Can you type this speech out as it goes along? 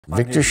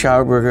Viktor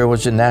Schauberger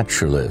was a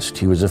naturalist.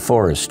 He was a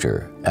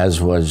forester, as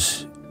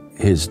was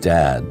his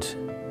dad.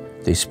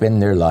 They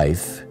spend their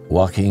life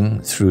walking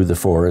through the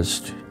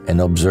forest and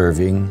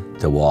observing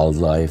the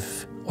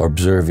wildlife,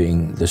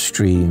 observing the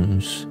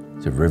streams,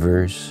 the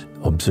rivers,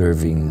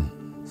 observing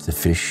the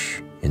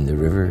fish in the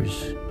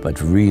rivers,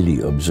 but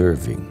really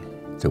observing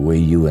the way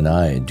you and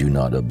I do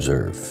not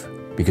observe.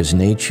 Because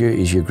nature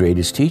is your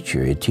greatest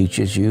teacher. It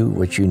teaches you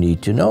what you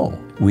need to know.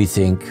 We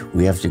think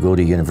we have to go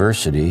to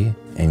university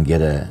and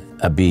get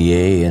a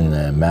BA and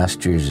a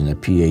master's and a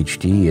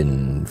PhD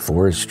in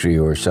forestry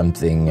or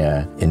something,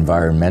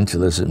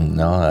 environmentalism.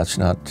 No, that's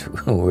not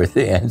where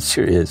the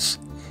answer is.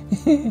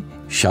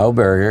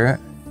 Schauberger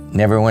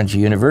never went to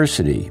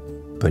university,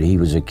 but he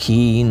was a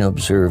keen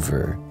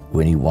observer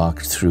when he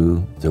walked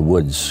through the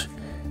woods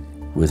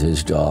with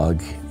his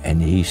dog,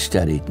 and he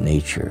studied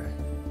nature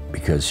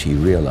because he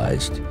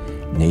realized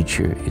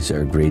nature is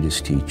our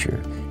greatest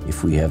teacher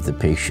if we have the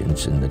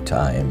patience and the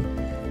time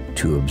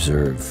to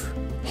observe.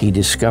 He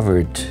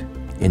discovered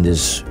in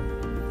this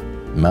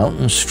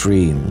mountain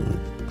stream,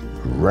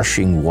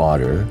 rushing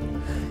water,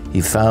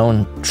 he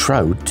found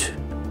trout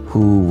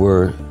who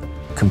were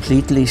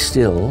completely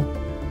still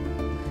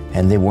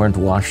and they weren't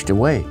washed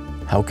away.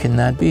 How can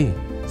that be?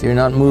 They're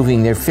not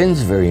moving their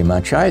fins very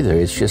much either.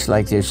 It's just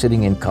like they're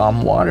sitting in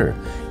calm water,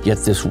 yet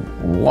this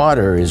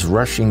water is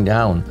rushing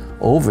down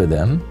over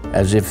them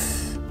as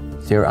if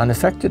they're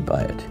unaffected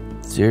by it.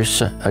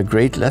 There's a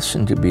great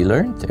lesson to be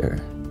learned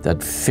there,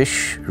 that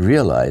fish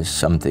realize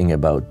something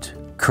about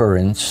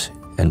currents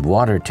and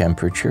water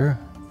temperature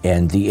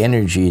and the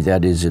energy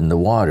that is in the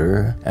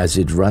water. As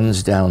it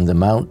runs down the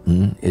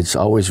mountain, it's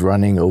always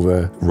running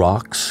over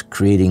rocks,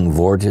 creating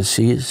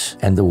vortices,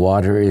 and the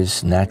water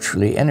is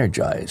naturally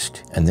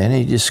energized. And then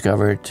he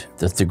discovered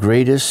that the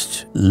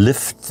greatest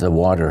lift the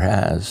water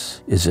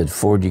has is at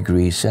 4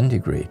 degrees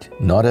centigrade.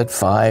 Not at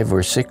 5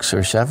 or 6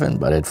 or 7,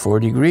 but at 4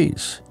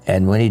 degrees.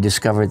 And when he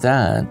discovered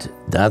that,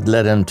 that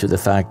led him to the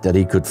fact that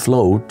he could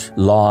float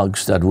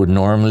logs that would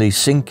normally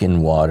sink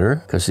in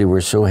water because they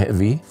were so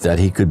heavy, that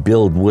he could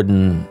build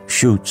wooden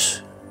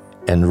chutes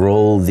and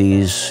roll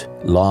these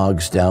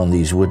logs down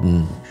these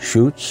wooden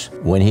chutes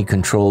when he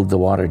controlled the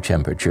water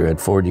temperature at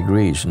 4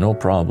 degrees, no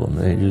problem.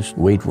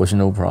 Weight was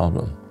no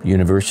problem.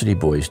 University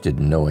boys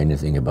didn't know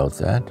anything about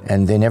that,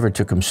 and they never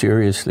took him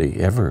seriously,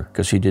 ever,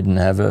 because he didn't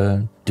have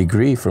a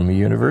degree from a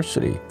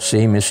university.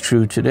 Same is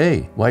true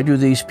today. Why do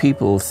these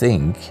people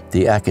think,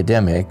 the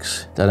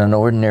academics, that an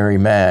ordinary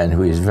man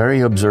who is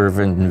very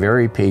observant and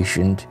very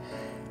patient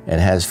and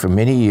has for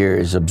many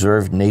years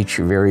observed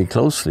nature very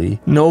closely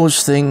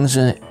knows things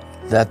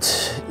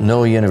that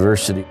no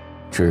university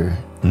teacher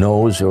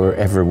knows or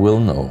ever will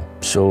know?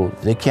 So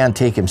they can't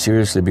take him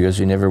seriously because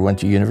he never went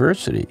to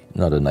university.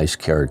 Not a nice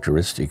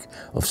characteristic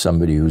of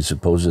somebody who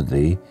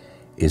supposedly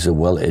is a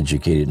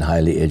well-educated and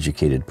highly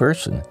educated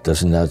person.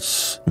 Doesn't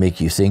that make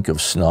you think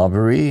of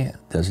snobbery?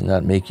 Doesn't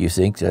that make you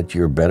think that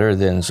you're better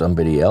than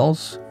somebody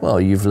else?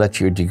 Well, you've let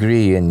your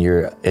degree and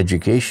your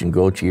education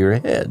go to your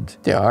head.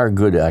 There are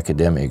good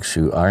academics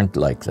who aren't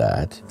like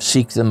that.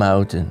 Seek them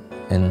out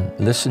and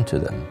listen to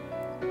them.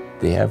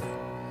 They have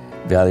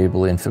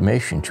valuable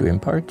information to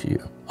impart to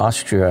you.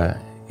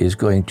 Austria is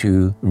going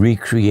to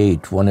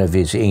recreate one of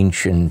his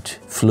ancient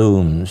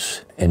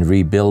flumes and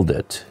rebuild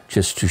it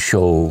just to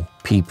show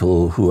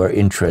people who are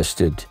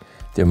interested.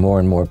 There are more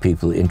and more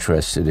people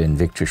interested in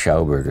Viktor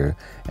Schauberger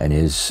and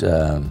his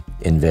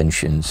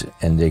inventions,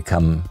 and they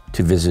come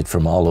to visit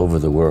from all over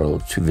the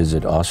world to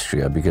visit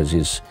Austria because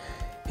his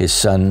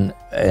son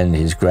and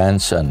his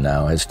grandson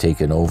now has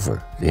taken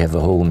over. They have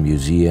a whole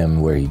museum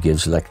where he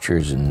gives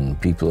lectures and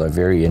people are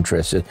very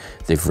interested.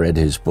 They've read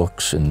his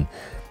books, and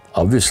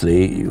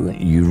obviously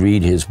you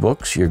read his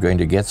books, you're going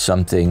to get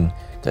something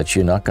that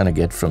you're not going to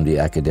get from the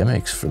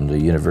academics, from the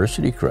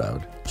university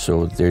crowd.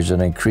 So there's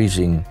an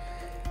increasing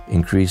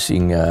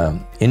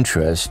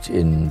interest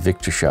in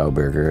Viktor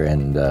Schauberger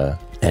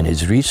and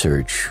his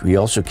research.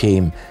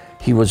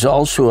 He was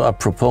also a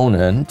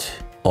proponent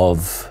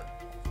of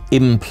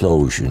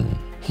implosion.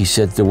 He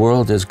said the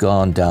world has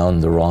gone down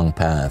the wrong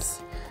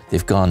path.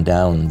 They've gone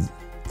down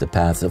the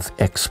path of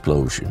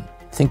explosion.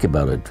 Think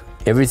about it.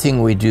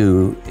 Everything we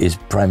do is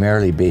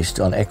primarily based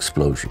on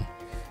explosion.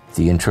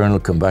 The internal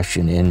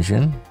combustion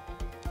engine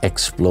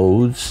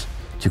explodes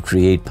to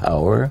create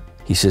power.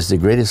 He says the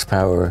greatest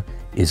power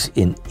is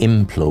in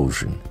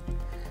implosion.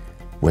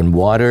 When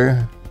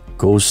water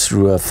goes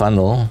through a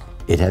funnel,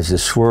 it has a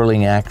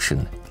swirling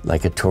action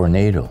like a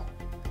tornado.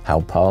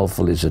 How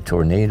powerful is a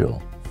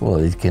tornado? Well,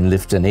 it can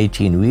lift an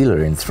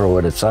 18-wheeler and throw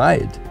it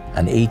aside,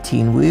 an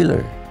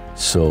 18-wheeler.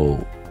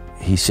 So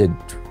he said,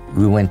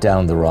 we went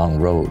down the wrong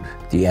road.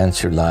 The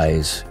answer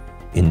lies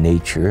in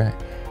nature,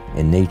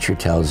 and nature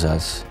tells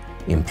us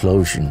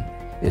implosion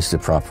is the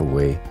proper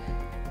way,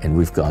 and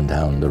we've gone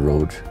down the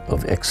road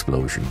of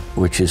explosion,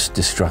 which is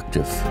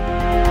destructive.